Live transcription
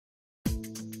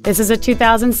This is a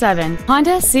 2007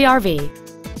 Honda CR-V.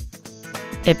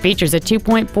 It features a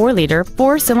 2.4-liter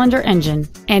four-cylinder engine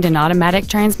and an automatic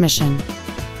transmission.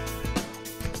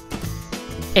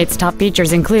 Its top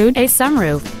features include a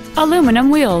sunroof, aluminum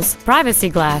wheels, privacy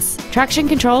glass, traction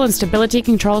control and stability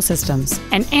control systems,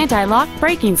 an anti-lock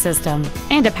braking system,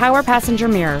 and a power passenger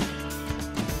mirror.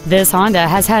 This Honda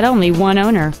has had only one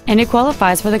owner, and it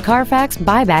qualifies for the Carfax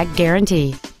buyback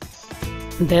guarantee.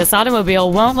 This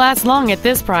automobile won't last long at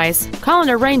this price. Call and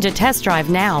arrange a test drive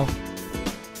now.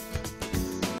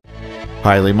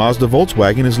 Hiley Mazda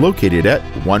Volkswagen is located at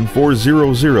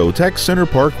 1400 Tech Center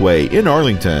Parkway in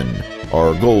Arlington.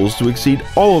 Our goal is to exceed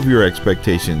all of your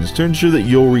expectations to ensure that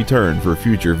you'll return for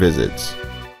future visits.